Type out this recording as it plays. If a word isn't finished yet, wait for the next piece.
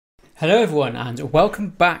Hello everyone and welcome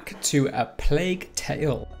back to A Plague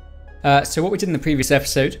Tale. So what we did in the previous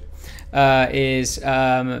episode is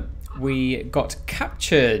we got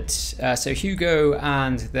captured. So Hugo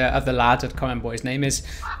and the other lad, I can't remember what his name is,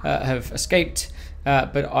 have escaped,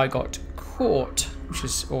 but I got caught, which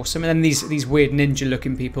is awesome. And then these weird ninja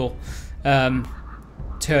looking people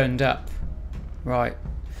turned up. Right.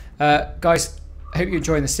 Guys, I hope you're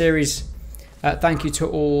enjoying the series. Thank you to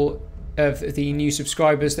all of the new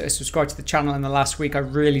subscribers that have subscribed to the channel in the last week. I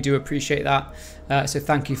really do appreciate that. So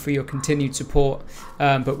thank you for your continued support.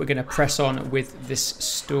 But we're going to press on with this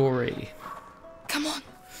story. Come on.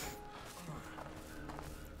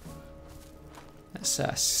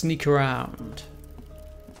 Let's sneak around.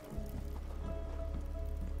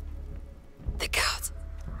 The guards.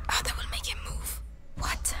 Oh, they will make him move.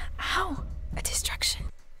 What? How? A distraction.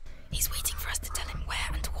 He's waiting for us to tell him where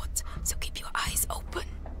and what. So keep your eyes open.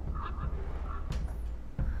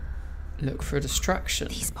 Look for a distraction.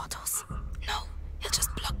 These bottles. No, he'll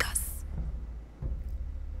just block us.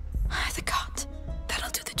 The cart.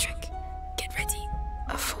 That'll do the trick. Get ready.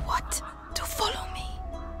 For what? To follow me.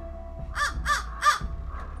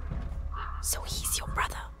 So he's your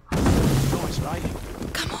brother. Nice, right?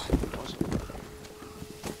 Come on.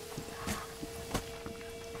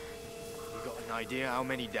 You got an idea how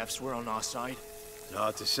many deaths were on our side?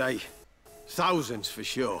 Hard to say. Thousands for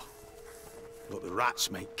sure. But the rats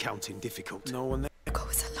make counting difficult. No one there. Hugo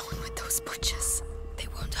is alone with those butchers. They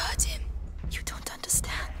won't hurt him. You don't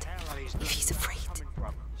understand. If he's afraid,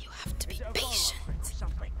 you have to be patient.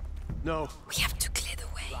 No. We have to clear the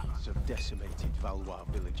way. Rats have decimated Valois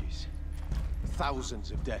villages.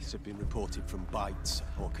 Thousands of deaths have been reported from bites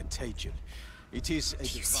or contagion. It is a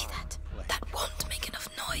Do you see that? plague. That won't make enough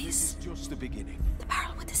noise. Just the beginning. The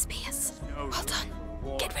barrel with the spears. Well done.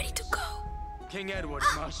 Get ready to go. King Edward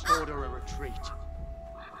must order a retreat.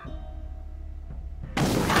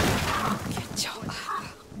 Good job.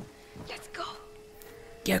 Let's go.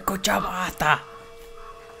 Yeah, good job, Arthur.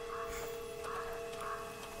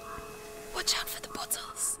 Watch out for the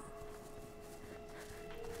bottles.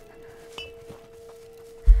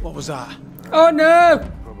 What was that? Oh no!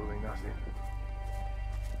 Probably nothing.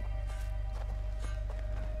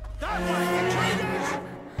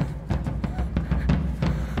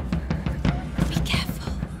 Be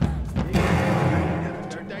careful.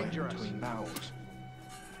 They're dangerous. Between barrels.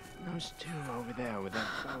 Those two over there with their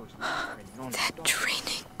clothes. They're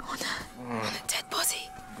training on a dead body.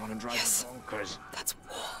 Gonna drive Yes. them bonkers. That's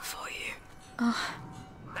war for you.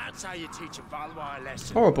 That's how you teach a Valois a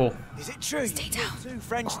lesson. Horrible. Is it true? Stay down. Two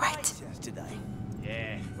French All right. knights yesterday.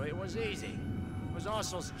 Yeah, but it was easy. It was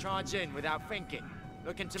Arsenals to charge in without thinking,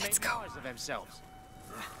 looking to Let's make go. guys of themselves.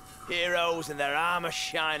 Heroes and their armor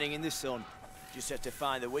shining in the sun. Just have to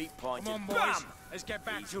find the weak point Come on, and boys. bam! Let's get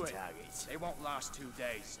back Easy to it. targets. They won't last 2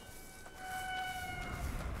 days.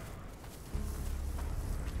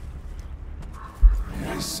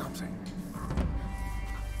 There's something.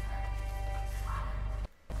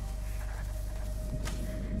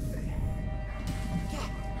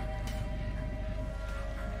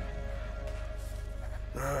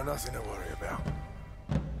 Nothing to worry about.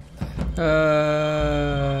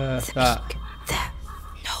 The That. peak. There.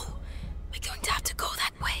 No. We're going to have to go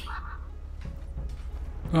that way.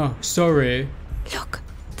 Oh, sorry. Look.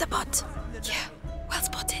 The bot. Yeah. Well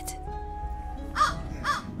spotted.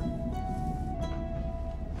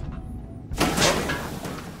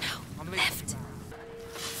 No. Left.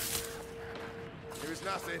 There's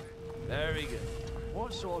nothing. Very good.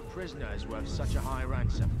 What sort of prisoner is worth such a high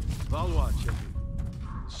ransom? Valois children.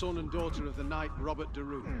 Son and daughter of the knight Robert de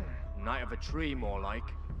Rune. Knight of a tree, more like.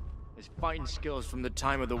 His fighting skills from the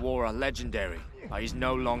time of the war are legendary, but he's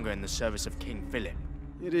no longer in the service of King Philip.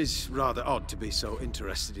 It is rather odd to be so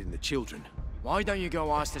interested in the children. Why don't you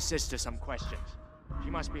go ask the sister some questions? She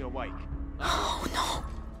must be awake. Oh no.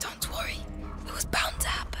 Don't worry. It was bound to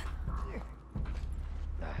happen.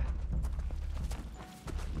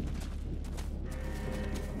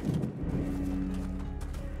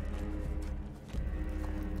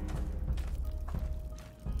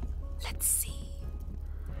 Let's see.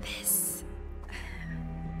 This.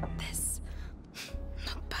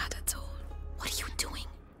 Not bad at all. What are you doing?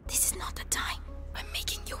 This is not the time. I'm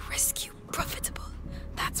making your rescue profitable.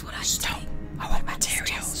 That's what I'm doing. I want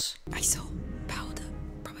materials. I saw powder,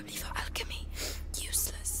 probably for alchemy.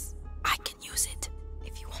 Useless.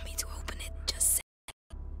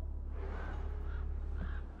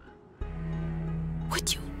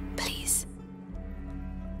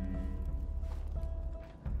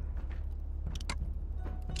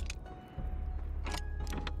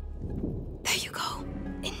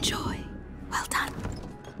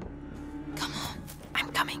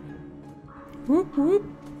 coming. Whoop whoop.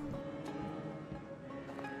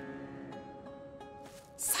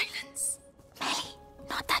 Silence. Melly,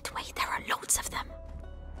 not that way. There are loads of them.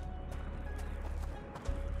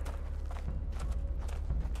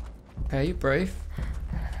 Okay, you're brave.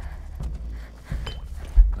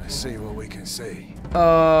 Let's see what we can see. Oh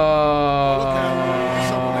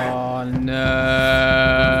no!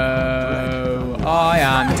 I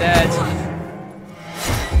am dead.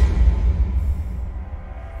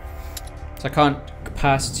 So I can't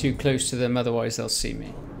pass too close to them, otherwise they'll see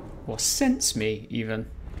me. Or sense me, even.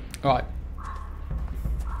 Alright.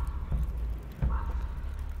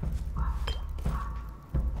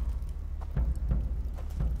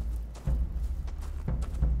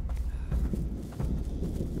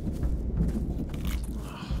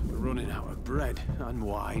 We're running out of bread and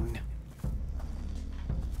wine.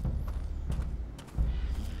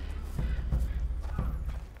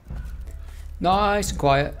 Nice and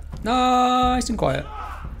quiet. Nice and quiet.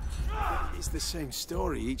 It's the same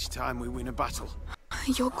story each time we win a battle.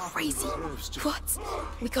 You're crazy. What?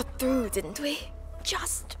 We got through, didn't we?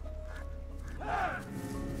 Just.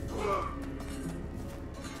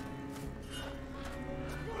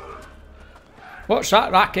 What's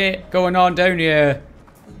that racket going on down here?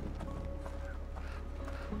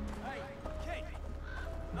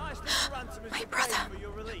 My brother.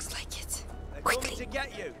 Looks like it. Quickly. To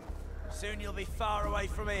get you. Soon you'll be far away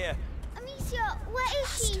from here. Amicia, where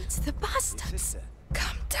is she? Bastards, the bastards. Sister,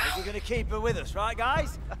 Calm down. you're gonna keep her with us, right,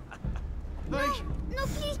 guys? No,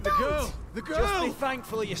 please The don't. girl! The girl! Just be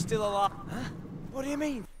thankful you're still alive. Huh? What do you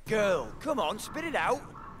mean, girl? Come on, spit it out.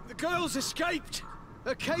 The girl's escaped!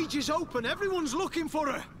 Her cage is open, everyone's looking for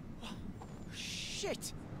her!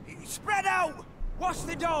 Shit! Spread out! Watch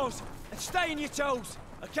the doors and stay on your toes.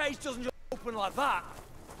 A cage doesn't just open like that.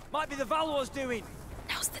 Might be the Valor's doing.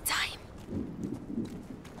 Now's the time.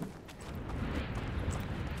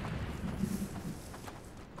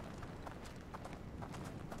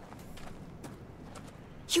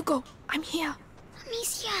 Hugo, I'm here.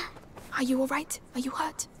 Amicia. Are you alright? Are you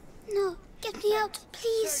hurt? No, get me out,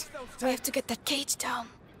 please. We have to get that cage down.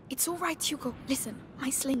 It's alright, Hugo. Listen, my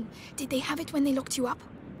sling. Did they have it when they locked you up?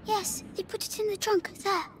 Yes, they put it in the trunk,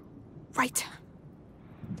 there. Right.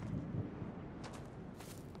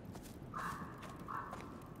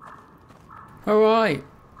 Alright.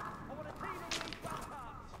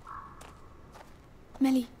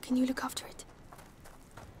 Melly, can you look after it?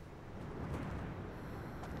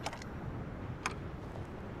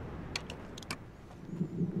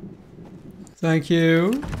 Thank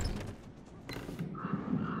you.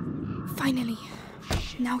 Finally.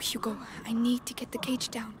 Now, Hugo, I need to get the cage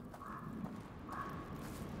down.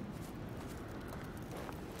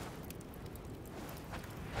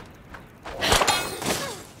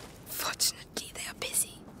 Fortunately, they are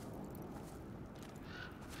busy.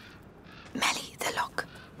 Melly, the lock.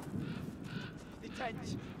 The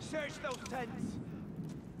tents. Search those tents.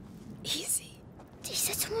 Easy. They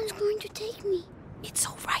said someone's going to take me. It's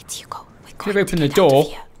all right, Hugo. We're Could going have to opened get the out of door.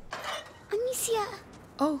 here. Amicia,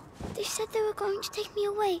 Oh, they said they were going to take me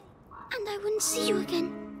away, and I wouldn't see you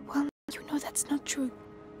again. well, you know that's not true.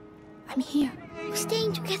 I'm here, We're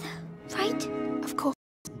staying together, right? of course.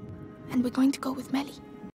 And we're going to go with Melly.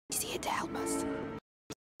 She's here to help us.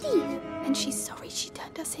 Leave. And she's sorry she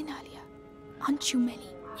turned us in earlier. Aren't you,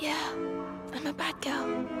 Melly? Yeah, I'm a bad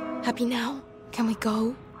girl. Happy now? Can we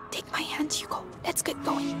go? Take my hand, Hugo. Let's get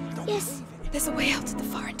going. Yes. There's a way out at the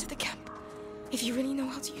far end of the camp. If you really know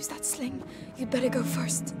how to use that sling, you'd better go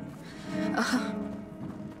first. Uh-huh.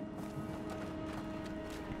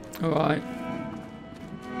 Alright.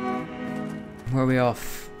 Where are we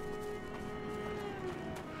off?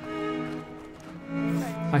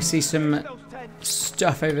 I see some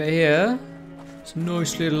stuff over here. Some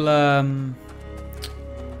nice little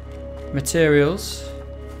materials.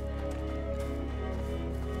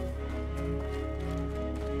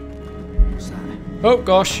 Oh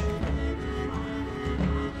gosh. I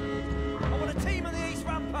want a team on the east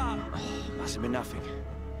rampart. Must have been nothing.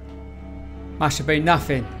 Must have been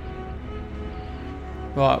nothing.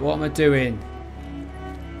 Right, what am I doing?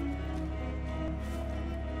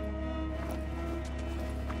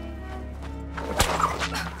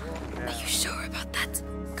 Are you sure about that?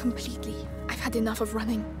 Completely. I've had enough of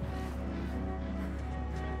running.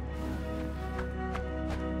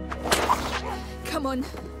 Come on.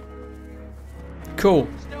 Cool.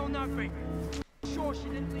 Still nothing. Sure she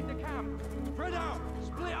didn't leave the camp. Spread out,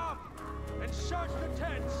 split up, and search the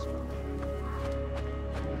tents.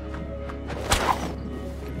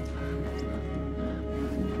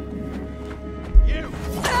 You!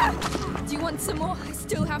 Do you want some more? I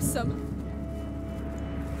still have some.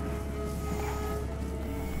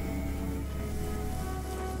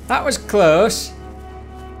 That was close.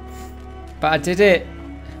 But I did it.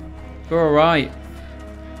 You're alright.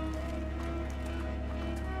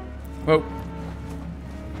 Whoa.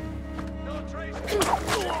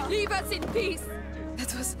 Leave us in peace.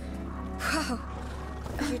 That was... Wow.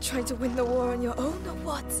 Are you trying to win the war on your own or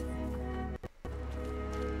what?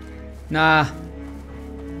 Nah.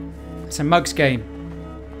 It's a mugs game.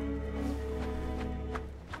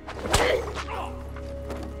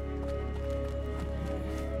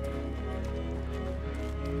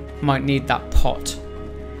 Might need that pot.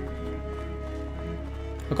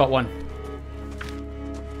 I got one.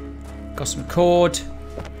 Got some cord.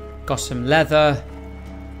 Got some leather.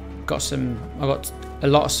 I got a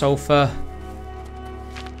lot of sulfur.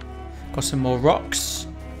 Got some more rocks.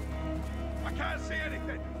 I can't see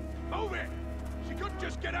anything. Move it. She couldn't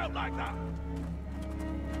just get out like that.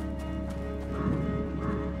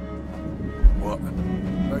 What?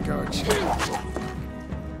 I got you.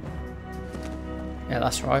 Yeah,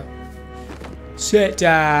 that's right. Sit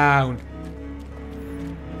down.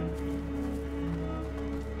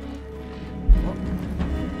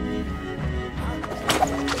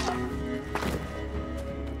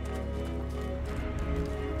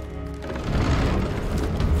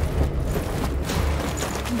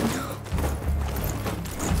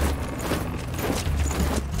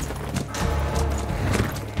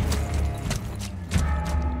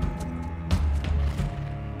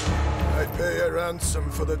 Ransom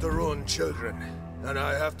for the Darun children, and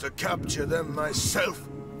I have to capture them myself.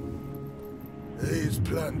 These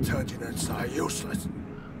Plantagenets are useless.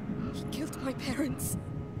 He killed my parents.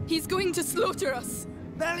 He's going to slaughter us.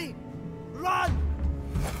 Belly, run!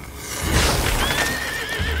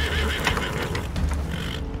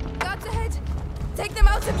 Guards ahead. Take them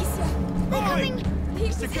out, Amicia. They're coming. Leave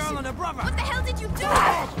It's a position. girl and a brother. What the hell did you do?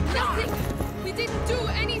 Nothing. We didn't do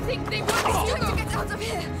anything. They want us to get out of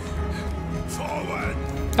here. Forward!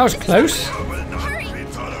 That was close. I will not Hurry! be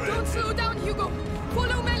Don't tolerated. slow down, Hugo.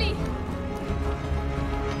 Follow Melly.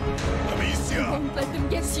 Amicia, Don't let them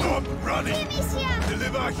get you. stop running. Amicia!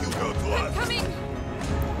 Deliver Hugo to I'm us. coming.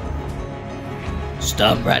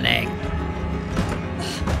 Stop running.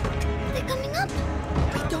 They're coming up.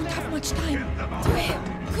 We don't have much time. To here.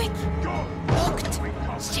 Quick. Go. Locked.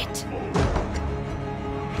 Shit.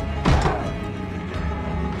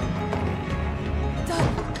 Done.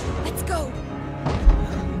 Let's go.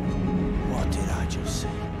 What did I just see?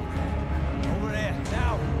 Over here,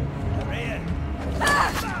 now. Over here.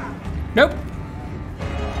 Nope.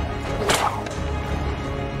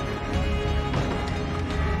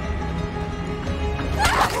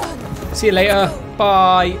 See you later.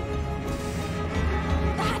 Bye.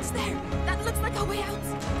 The hatch there. That looks like our way out.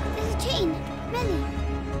 There's a chain. Melly.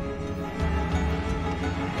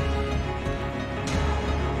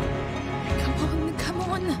 Come on, come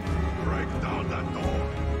on. Break down that door.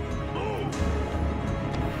 Move.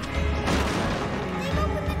 They've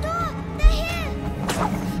opened the door. They're here.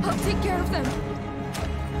 I'll take care of them.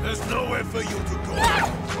 There's nowhere for you to go.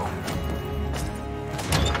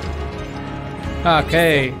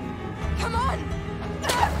 Okay. Come on.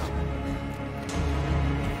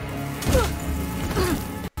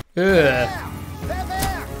 Ugh.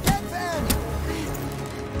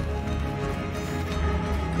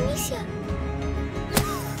 Amicia.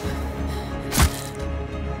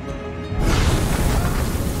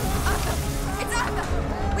 It's Arthur.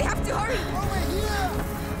 We have to hurry.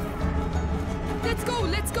 Let's go,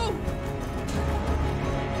 let's go.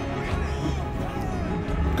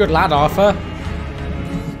 Good lad, Arthur.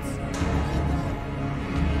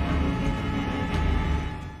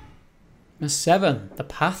 Number 7. The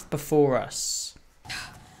path before us.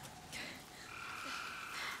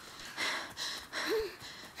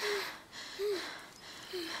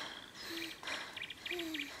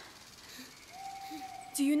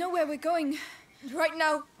 Do you know where we're going? Right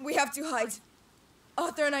now, we have to hide.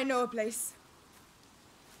 Arthur and I know a place.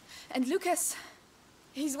 And Lucas?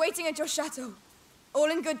 He's waiting at your chateau. All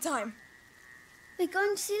in good time. We're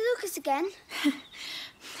going to see Lucas again.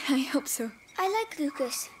 I hope so. I like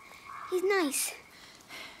Lucas. He's nice.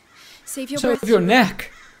 Save your Save breath. your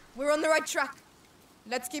neck. We're on the right track.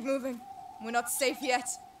 Let's keep moving. We're not safe yet.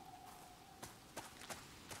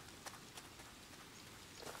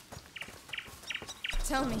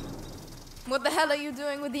 Tell me, what the hell are you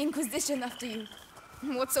doing with the Inquisition after you?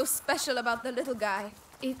 What's so special about the little guy?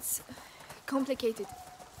 It's complicated.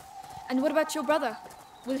 And what about your brother?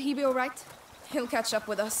 Will he be all right? He'll catch up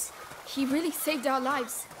with us. He really saved our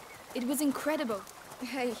lives. It was incredible.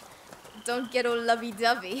 Hey, don't get all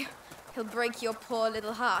lovey-dovey. He'll break your poor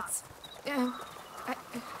little heart.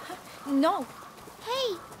 No.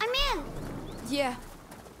 Hey, I'm in. Yeah,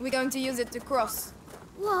 We're going to use it to cross.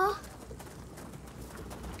 What?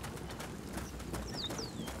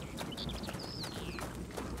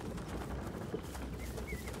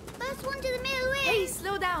 First one to the middle way. Hey,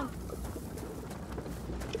 slow down.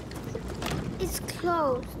 It's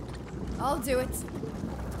closed. I'll do it.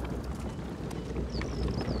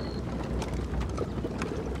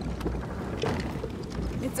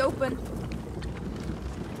 It's open.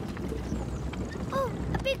 Oh,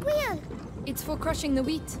 a big wheel. It's for crushing the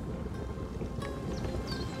wheat.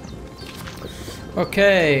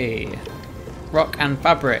 Okay. Rock and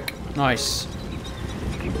fabric. Nice.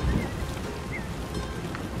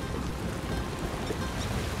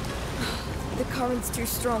 The current's too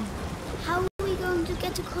strong. How are we going to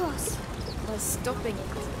get across? By stopping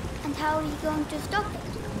it. And how are you going to stop it?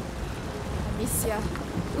 Amicia,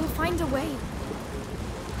 we'll find a way.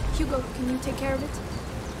 Hugo, can you take care of it?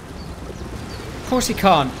 Of course he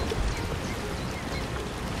can't.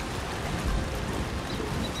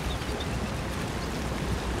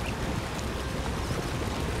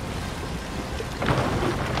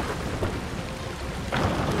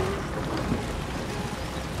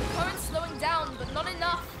 The current's slowing down, but not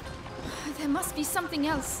enough. There must be something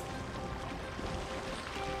else.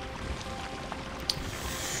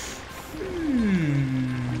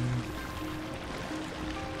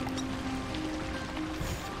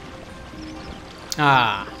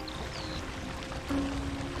 Ah.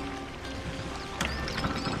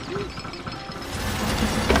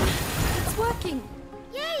 It's working.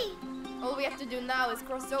 Yay! All we have to do now is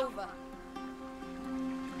cross over.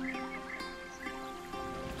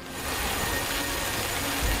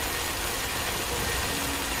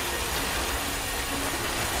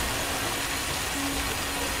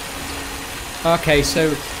 Okay, so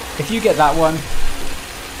if you get that one, I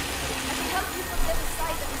can help you from the other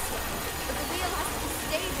side of this one, but the wheel has to be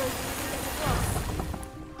stable to get across.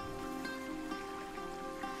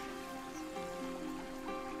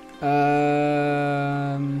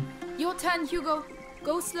 Your turn, Hugo.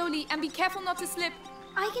 Go slowly and be careful not to slip.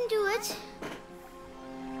 I can do it.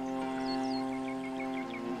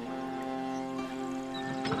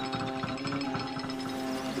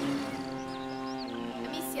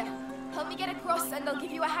 Amicia, help me get across and I'll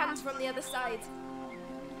give you a hand from the other side.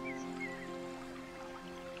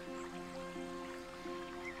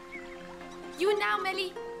 You now,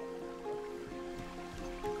 Melly.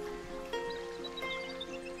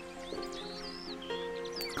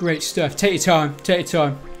 great stuff. Take your time. Take your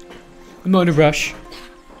time. I'm not in a rush.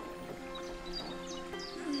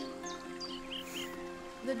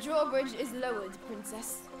 The drawbridge is lowered,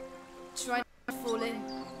 Princess. Try not to fall in.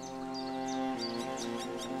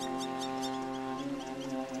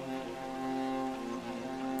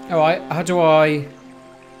 Alright, how do I...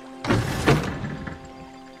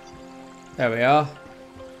 There we are.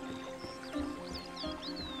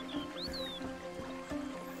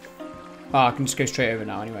 Ah, I can just go straight over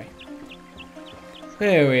now anyway.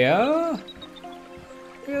 There we are. Look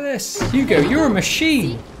at this. Hugo, you're a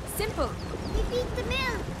machine. See? Simple. We beat the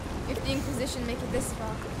mill. If the Inquisition make it this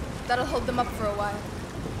far, that'll hold them up for a while.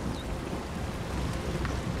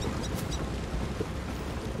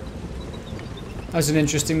 That was an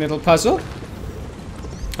interesting little puzzle.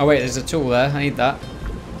 Oh wait, there's a tool there. I need that.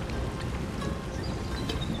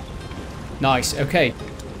 Nice, okay.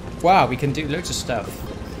 Wow, we can do loads of stuff.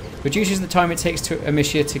 Reduces the time it takes to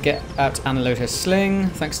Amicia to get out and unload her sling.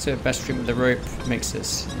 Thanks to best treatment of the rope, makes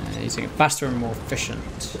this using it faster and more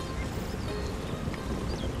efficient.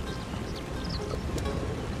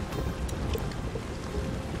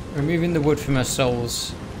 Removing the wood from her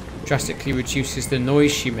soles drastically reduces the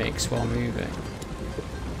noise she makes while moving.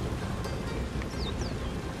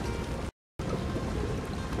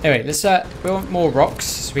 Anyway, let's we want more rocks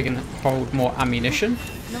so we can hold more ammunition.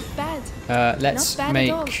 Not bad. Let's Not bad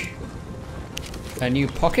make a new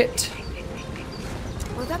pocket.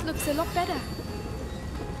 Well, that looks a lot better.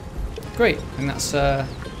 Great, and that's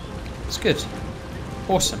good.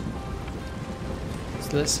 Awesome.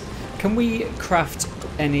 So let's. Can we craft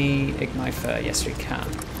any igniter? Yes, we can.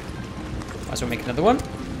 Might as well make another one.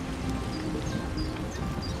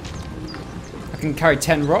 I can carry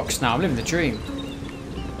 10 rocks now. I'm living the dream.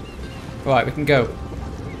 Right, we can go.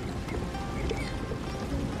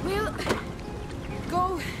 We'll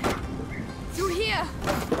go through here.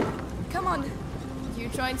 Come on. You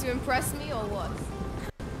trying to impress me or what?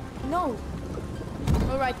 No.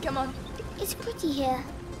 All right, come on. It's pretty here,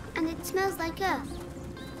 and it smells like earth.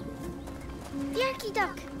 The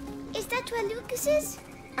AKKYDUCK. Is that where Lucas is?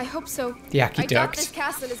 I hope so. The I doubt AKKYDUCK. this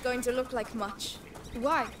castle is going to look like much.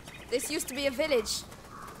 Why? This used to be a village,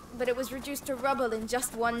 but it was reduced to rubble in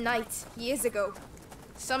just one night, years ago.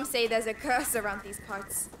 Some say there's a curse around these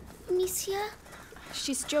parts. Amicia?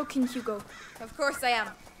 She's joking, Hugo. Of course I am.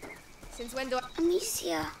 Since when do I...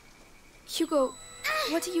 Amicia. Hugo,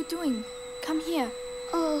 what are you doing? Come here.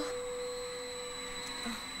 Oh.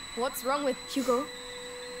 What's wrong with... Hugo?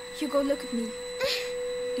 Hugo, look at me.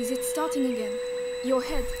 Is it starting again? Your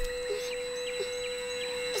head.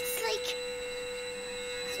 It's like...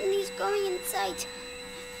 something's growing inside.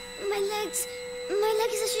 My legs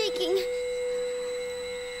are shaking.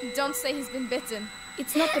 Don't say he's been bitten.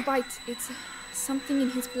 It's not the bite. It's something in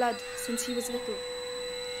his blood since he was little.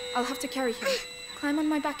 I'll have to carry him. Climb on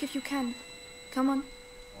my back if you can. Come on.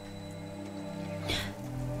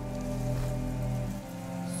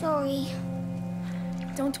 Sorry.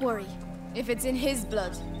 Don't worry. If it's in his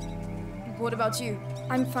blood. What about you?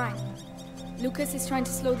 I'm fine. Lucas is trying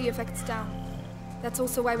to slow the effects down. That's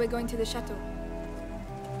also why we're going to the chateau.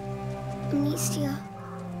 Amicia.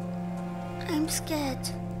 I'm scared.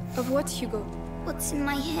 Of what, Hugo? What's in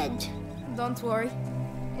my head? Don't worry.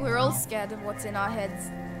 We're all scared of what's in our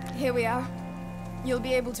heads. Here we are. You'll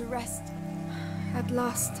be able to rest. At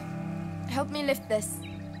last. Help me lift this.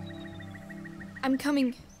 I'm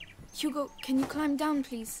coming. Hugo, can you climb down,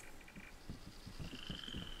 please?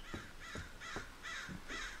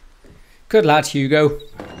 Good lad, Hugo.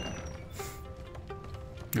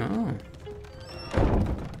 Oh.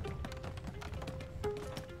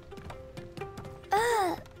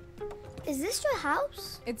 Is this your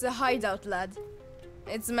house? It's a hideout, lad.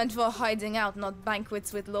 It's meant for hiding out, not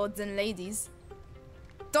banquets with lords and ladies.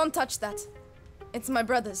 Don't touch that. It's my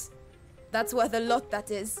brother's. That's worth a lot,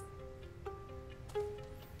 that is.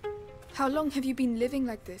 How long have you been living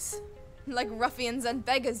like this? Like ruffians and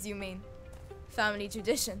beggars, you mean? Family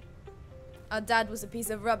tradition. Our dad was a piece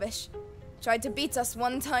of rubbish. Tried to beat us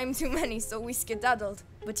one time too many, so we skedaddled.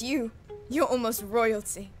 But you're almost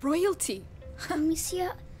royalty. Royalty?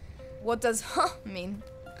 Amicia, What does huh mean?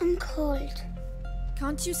 I'm cold.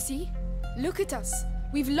 Can't you see? Look at us.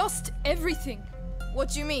 We've lost everything. What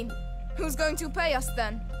do you mean? Who's going to pay us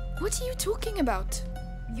then? What are you talking about?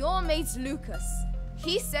 Your mate Lucas.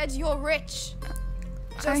 He said you're rich.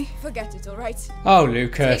 Just forget it, alright? Oh,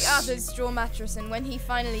 Lucas. Take Arthur's straw mattress, and when he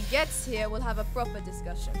finally gets here, we'll have a proper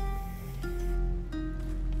discussion.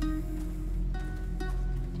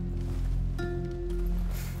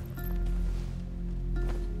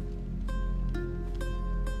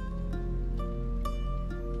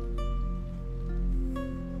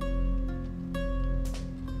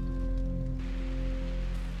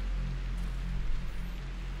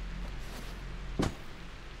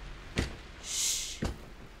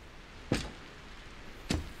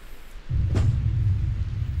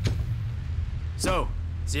 So,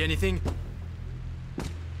 see anything?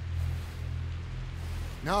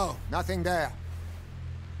 No, nothing there.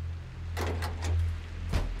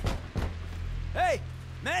 Hey,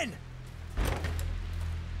 men!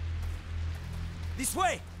 This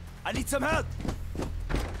way! I need some help!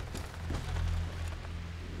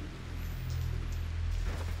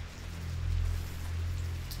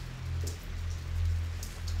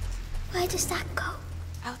 Where does that go?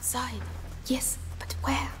 Outside. Yes, but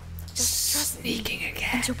where? Just trust me. Sneaking again.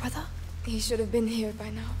 And your brother? He should have been here by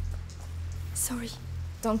now. Sorry.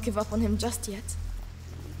 Don't give up on him just yet.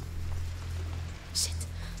 Shit.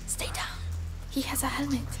 Stay down. He has a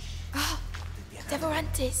helmet. Ah.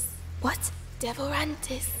 Devorantis. What?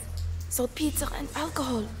 Devorantis. Saltpeter and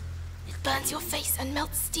alcohol. It burns your face and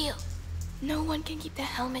melts steel. No one can keep their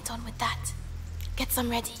helmet on with that. Get some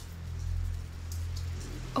ready.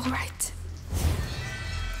 All right.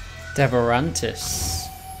 Devorantis.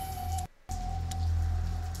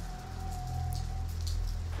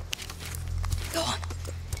 Go on.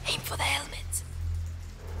 Aim for the helmet.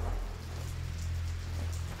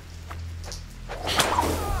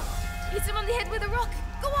 Hit him on the head with a rock.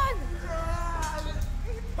 Go on.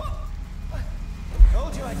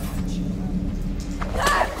 Told you I'd catch you.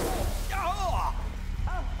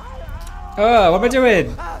 Oh, what am I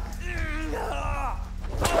doing?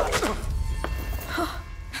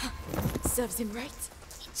 Serves him right.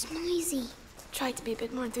 It's noisy. Try to be a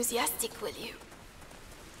bit more enthusiastic, will you?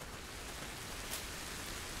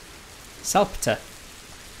 Salpeter.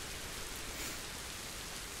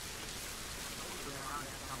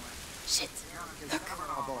 Shit. Look.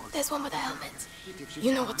 There's one with a helmet.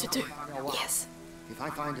 You know what to do. Yes. If I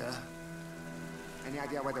find her, any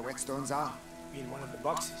idea where the whetstones are? In one of the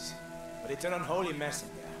boxes. But it's an unholy mess in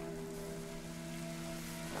there.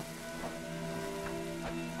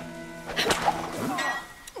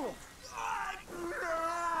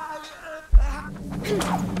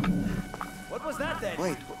 What was that then?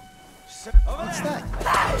 Wait, Over what's there.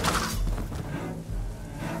 that?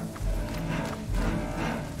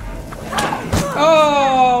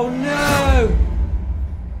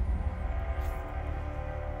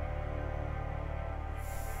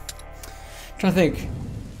 trying to think,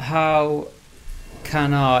 how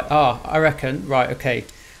can I... Oh, I reckon. Right, okay.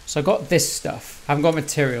 So I got this stuff. I haven't got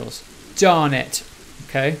materials. Darn it.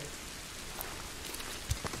 Okay.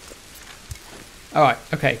 Alright,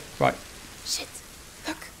 okay, right. Shit.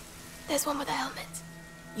 Look. There's one with a helmet.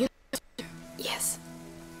 You know. Yes.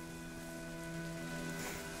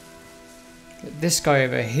 This guy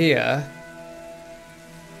over here.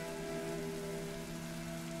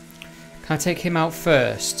 Can I take him out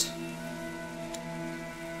first?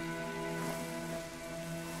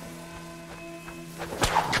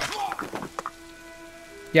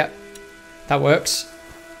 Yep, that works.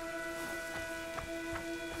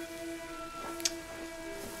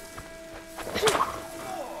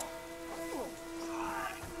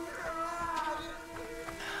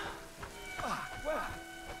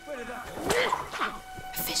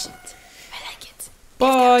 Efficient. I like it.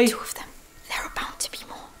 Bye. We've got 2 of them. There are bound to be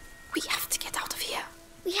more. We have to get out of here.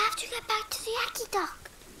 We have to get back to the AKKYDUCK.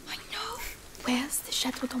 I know. Where's the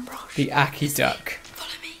Chateau d'Ombrage? The AKKYDUCK.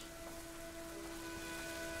 Follow me.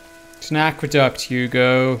 It's an aqueduct,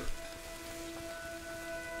 Hugo.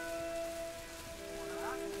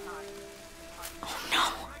 Oh no,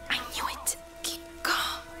 I knew it. Keep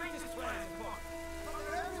calm.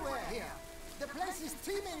 They're everywhere here. The place is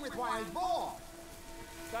teeming with wild boar.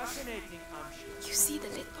 Fascinating, I'm sure. You see the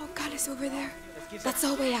little palace over there? That's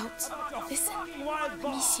our way out. Listen,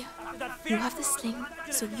 Amicia, you have the sling,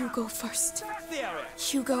 so you go first.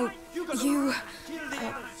 Hugo, you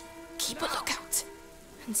keep a lookout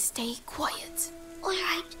and stay quiet. All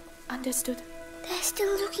right. Understood? They're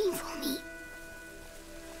still looking for me.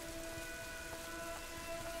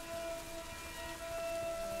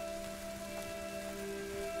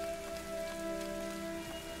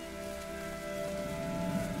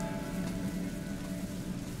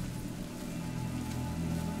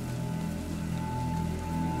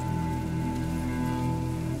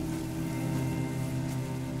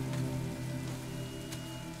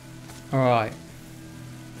 All right.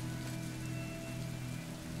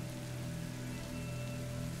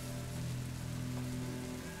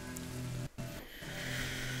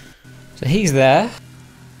 So he's there.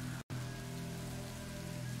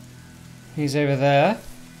 He's over there.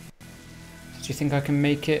 Do you think I can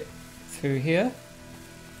make it through here?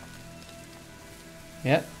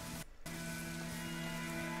 Yep.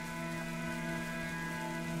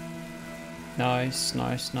 Nice,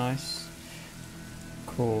 nice, nice.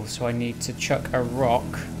 Cool, so I need to chuck a rock.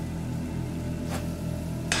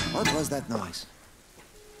 What was that noise?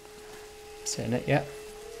 Is it in it yet?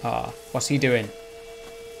 Ah, what's he doing?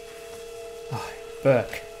 Oh,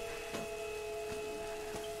 Burke.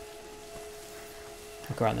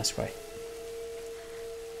 I'll go around this way.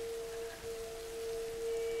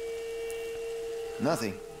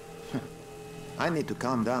 Nothing. I need to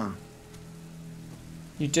calm down.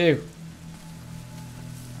 You do.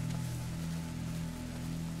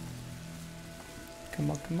 Come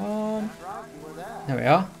on, come on. Right, you were there. There we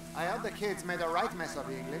are. I heard the kids made a right mess of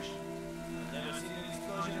the English. Never seen an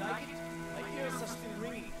explosion like it. My ears are still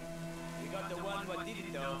ringing. We got the one what did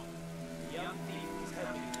it though. The young thief is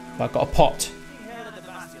helping. I've got a pot. He headed the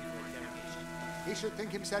bastion for interrogation. He should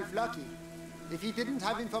think himself lucky. If he didn't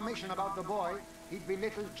have information about the boy, he'd be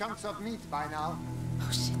little chunks of meat by now.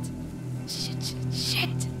 Oh shit. Shit, shit,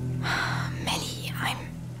 shit. Melly, I'm...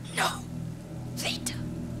 No. Later.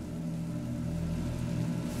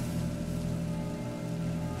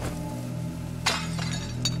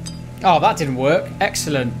 Oh, that didn't work.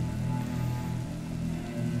 Excellent.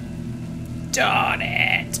 Darn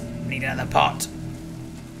it. Need another pot.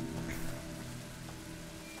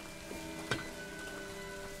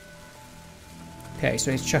 Okay, so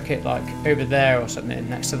let's chuck it like over there or something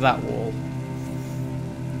next to that wall.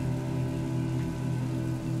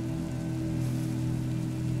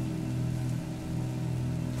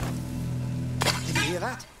 Did you hear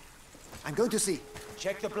that? I'm going to see.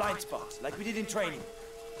 Check the blind spots, like we did in training.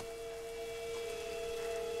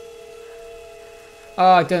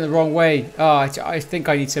 Oh, I've done it the wrong way. Oh, I think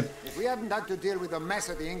I need to... If we hadn't had to deal with the mess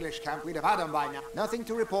at the English camp, we'd have had them by now. Nothing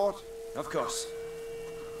to report. Of course.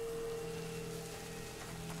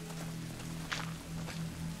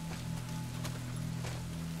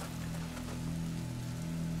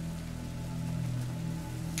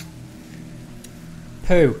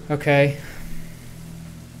 Poo, okay.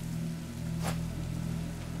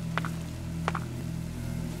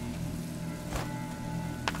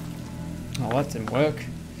 Oh, that didn't work.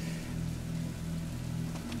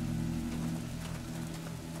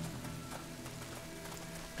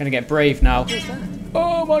 I'm gonna get brave now.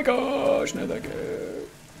 Oh my gosh, no thank you.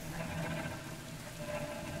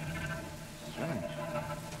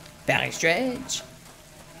 Very strange.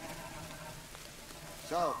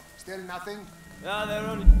 So, still nothing? No, they're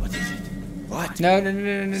only... What is it? What? No.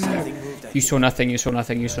 You saw nothing, you saw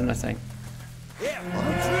nothing, you saw nothing. Yeah, between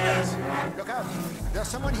us. Look out! There's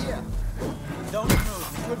someone here. Don't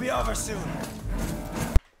move. We'll be over soon.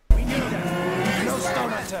 We knew that. No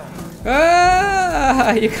stone unturned.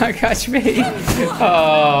 Ah, you can't catch me.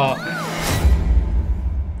 Oh.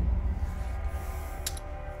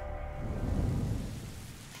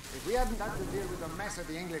 If we hadn't had to deal with the mess at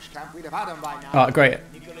the English camp, we'd have had him by now. Oh, great.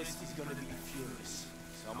 Nicholas is gonna be furious.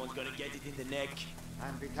 Someone's gonna get it in the neck.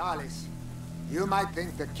 And Vitalis. You might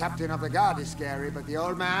think the captain of the guard is scary, but the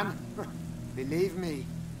old man, believe me,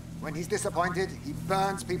 when he's disappointed, he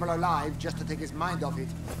burns people alive just to take his mind off it.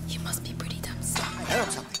 You must be pretty damn I stupid. heard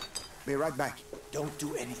something. Be right back. Don't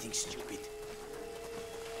do anything stupid.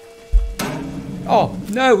 Oh,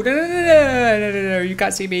 no, you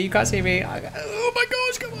can't see me, you can't see me. Oh my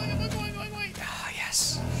gosh, come on, wait. Ah,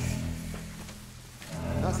 yes.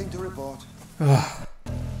 Nothing to report.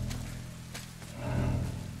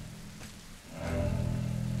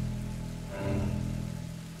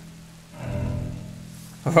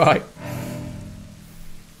 All right.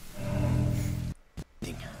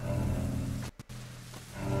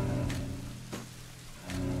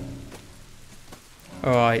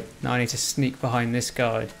 All right, now I need to sneak behind this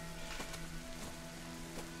guy.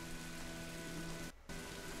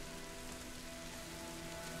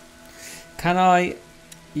 Can I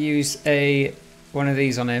use one of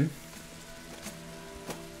these on him?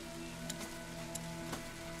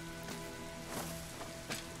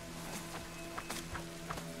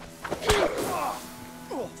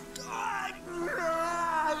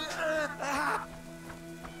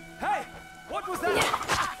 Hey, what was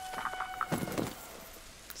that?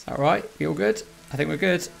 Is that right? You all good? I think we're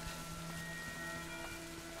good.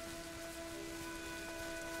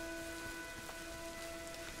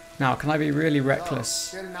 Now, can I be really reckless?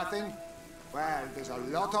 So, still nothing? Well, there's a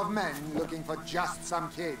lot of men looking for just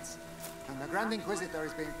some kids. And the Grand Inquisitor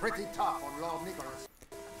is being pretty tough on Lord Nicholas.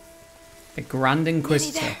 The Grand Nearly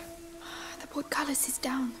Inquisitor. there. The portcullis is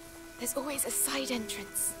down. There's always a side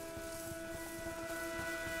entrance.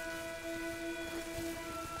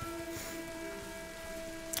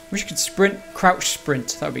 Wish you could sprint, crouch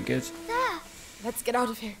sprint. That would be good. There. Let's get out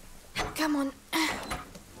of here. Come on.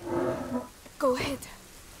 Go ahead.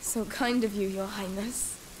 So kind of you, Your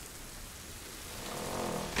Highness.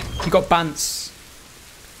 You got Bants.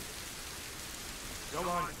 Go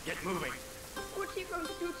on, get moving. What are you going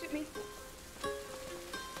to do to me?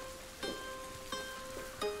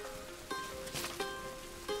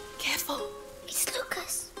 Careful. It's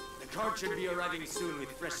Lucas. The cart should be arriving soon with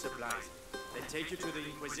fresh supplies. Then take you to the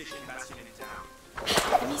Inquisition bastion in town.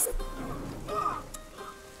 Let me s-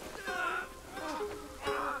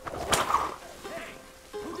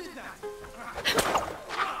 Who did that?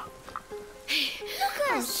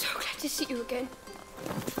 I'm so glad to see you again.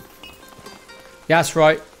 Yeah, that's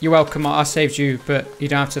right. You're welcome. I saved you, but you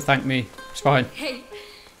don't have to thank me. It's fine. Hey,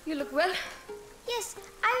 you look well. Yes,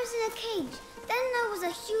 I was in a cage. Then there was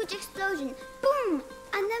a huge explosion. Boom!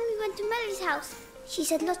 And then we went to Melly's house. She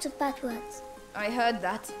said lots of bad words. I heard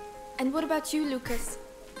that. And what about you, Lucas?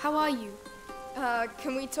 How are you?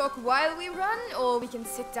 Can we talk while we run, or we can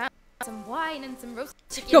sit down, some wine and some roast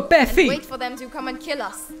chicken, Your bare and feet. wait for them to come and kill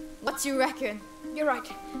us? What do you reckon? You're right.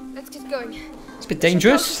 Let's get going. It's a bit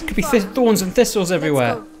dangerous. Could be thorns and thistles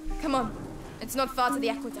everywhere. Let's go. Come on. It's not far to the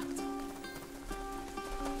aqueduct.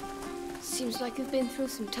 Seems like you've been through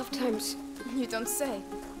some tough times. You don't say.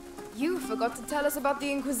 You forgot to tell us about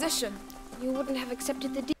the Inquisition. You wouldn't have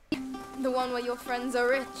accepted the deal. The one where your friends are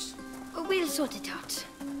rich. We'll sort it out.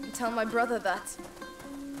 Tell my brother that.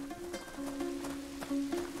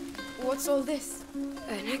 What's all this?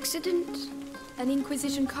 An accident? An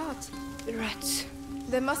Inquisition cart. Rats.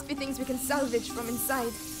 There must be things we can salvage from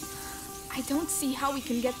inside. I don't see how we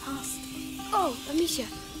can get past. Oh, Amicia,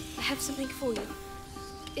 I have something for you.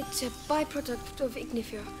 It's a byproduct of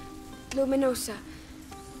Ignifer, luminosa.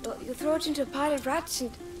 Well, you throw it into a pile of rats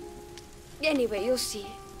and... Anyway, you'll see.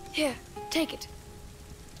 Here, take it.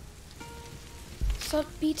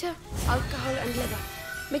 Saltpeter, alcohol and liver.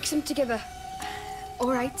 Mix them together.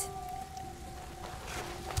 All right.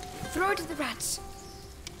 Throw it at the rats.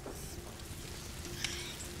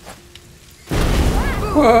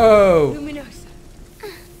 Whoa! Luminosa.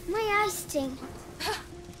 My eyes sting.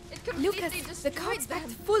 Lucas, the cart's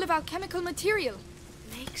packed full of alchemical material.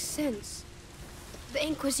 Makes sense. The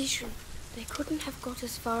Inquisition. They couldn't have got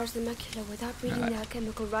as far as the macula without reading their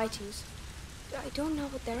chemical writings. I don't know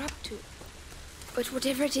what they're up to. But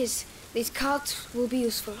whatever it is, these carts will be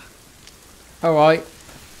useful. Alright.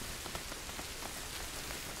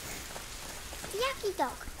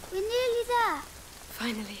 AKKYDUCK. We're nearly there.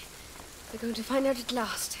 Finally. We're going to find out at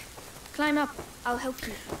last. Climb up. I'll help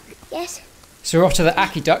you. Yes. So we're off to the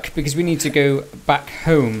AKKYDUCK because we need to go back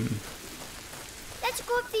home Let's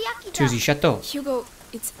go up the to the AKKYDUCK. chateau. Hugo,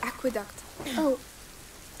 it's aqueduct. Oh.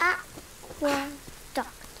 Aqueduct.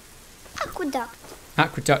 Aqueduct.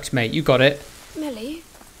 Aqueduct, mate. You got it. Melly,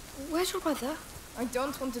 where's your brother? I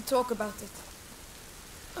don't want to talk about it.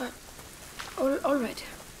 All right.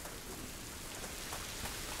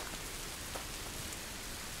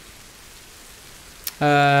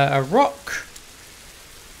 A rock.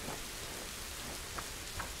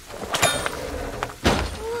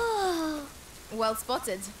 Whoa. Well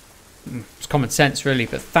spotted. It's common sense, really,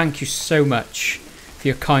 but thank you so much for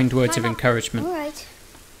your kind words of Climb up. encouragement. All right.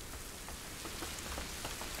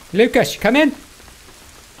 Lucas, you come in.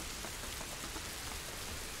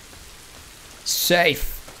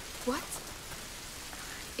 Safe. What?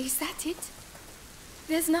 Is that it?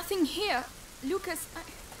 There's nothing here. Lucas,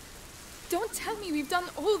 don't tell me we've done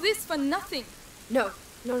all this for nothing. No.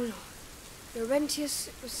 Laurentius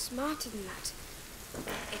was smarter than that.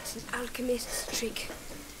 It's an alchemist's trick.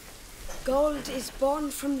 Gold is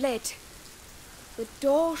born from lead. The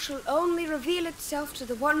door shall only reveal itself to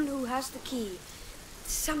the one who has the key.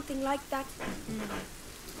 Something like that.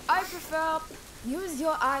 I prefer use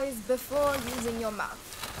your eyes before using your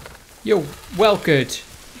mouth. You're well good.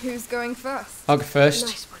 Who's going first? I'll go first.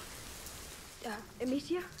 Nice one.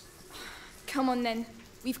 Amicia? Come on then.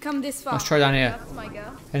 We've come this far. Let's try down here. That's my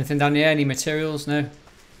girl. Anything down here? Any materials? No?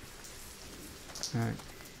 Alright.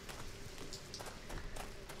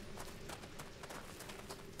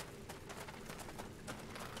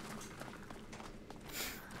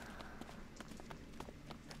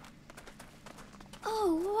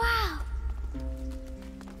 Oh, wow.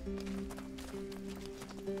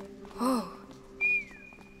 Oh,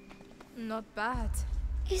 Not bad.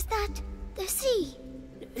 Is that the sea?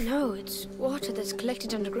 no, it's water that's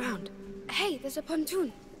collected underground. Hey, there's a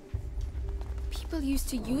pontoon. People used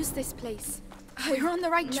to use this place. We're on the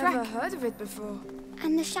right track. Never heard of it before.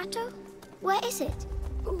 And the chateau? Where is it?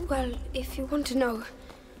 Well, if you want to know,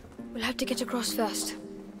 we'll have to get across first.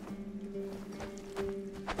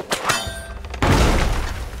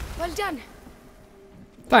 Well done.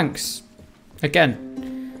 Thanks. Again.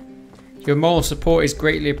 Your moral support is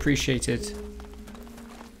greatly appreciated.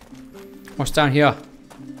 What's down here?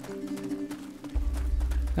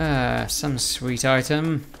 Some sweet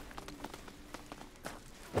item.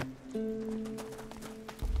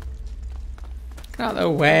 Get out of the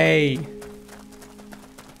way.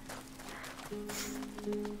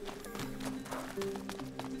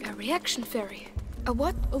 A reaction ferry. A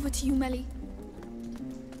what? Over to you, Melly.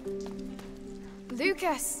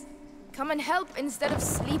 Lucas, come and help instead of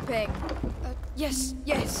sleeping. Yes.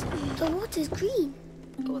 The water's green.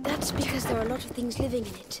 Oh, that's because there are a lot of things living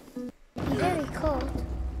in it. Very cold.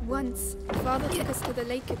 Once, Father took us to the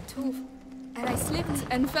lake at Tuve, and I slipped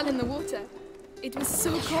and fell in the water. It was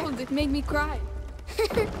so cold it made me cry.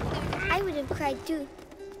 I would have cried too.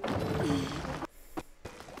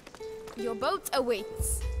 Your boat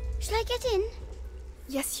awaits. Shall I get in?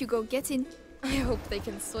 Yes, Hugo, get in. I hope they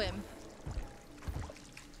can swim.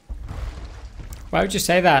 Why would you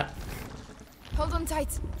say that? Hold on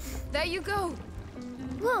tight. There you go.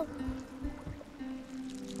 Whoa.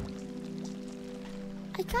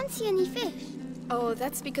 I can't see any fish. Oh,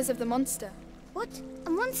 that's because of the monster. What? A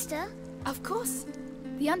monster? Of course.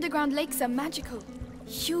 The underground lakes are magical.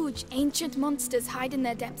 Huge, ancient monsters hide in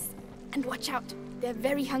their depths. And watch out, they're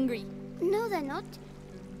very hungry. No, they're not.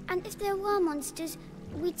 And if there were monsters,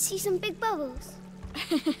 we'd see some big bubbles.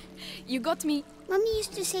 You got me. Mummy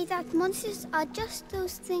used to say that monsters are just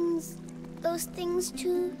those things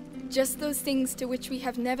to... Just those things to which we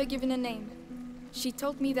have never given a name. She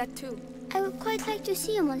told me that too. I would quite like to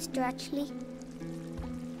see a monster, actually.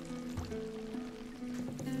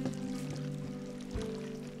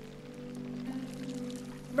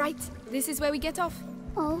 Right, this is where we get off.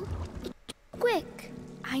 Oh, it's quick.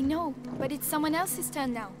 I know, but it's someone else's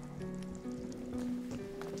turn now.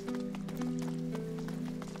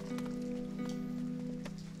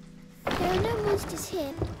 There are no monsters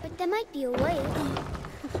here, but there might be a whale.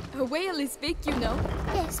 A whale is big, you know.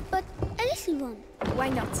 Yes, but a little one. Why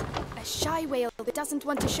not? A shy whale that doesn't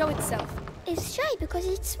want to show itself. It's shy because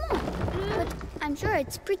it's small, but I'm sure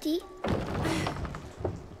it's pretty.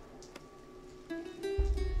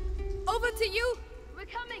 Over to you! We're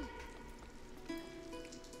coming!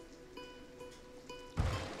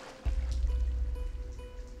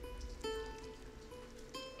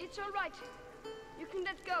 It's all right. You can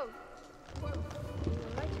let go. Whoa. You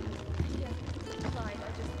all right? Yeah, fine.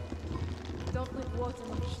 I just don't like water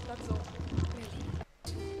much, that's all. Really?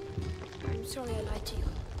 I'm sorry I lied to you.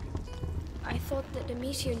 I thought that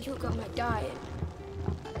Amicia and Hugo might die,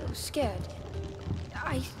 and I was scared.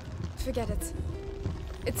 Forget it.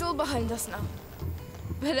 It's all behind us now.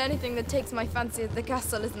 But anything that takes my fancy at the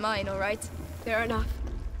castle is mine, alright? Fair enough.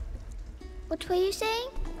 What were you saying?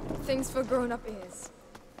 Things for grown-up ears.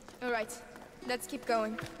 Alright, let's keep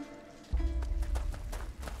going.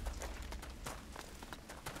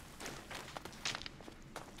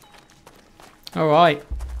 Alright.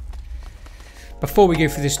 Before we go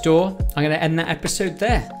through this door, I'm going to end that episode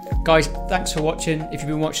there. Guys, thanks for watching. If you've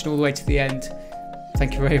been watching all the way to the end,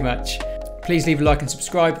 thank you very much. Please leave a like and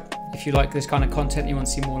subscribe if you like this kind of content, you want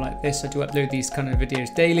to see more like this. I do upload these kind of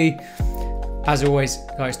videos daily. As always,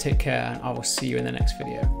 guys, take care, and I will see you in the next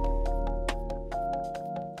video.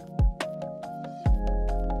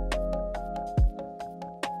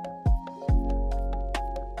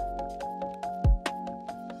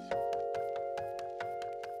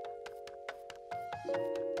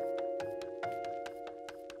 Thank you.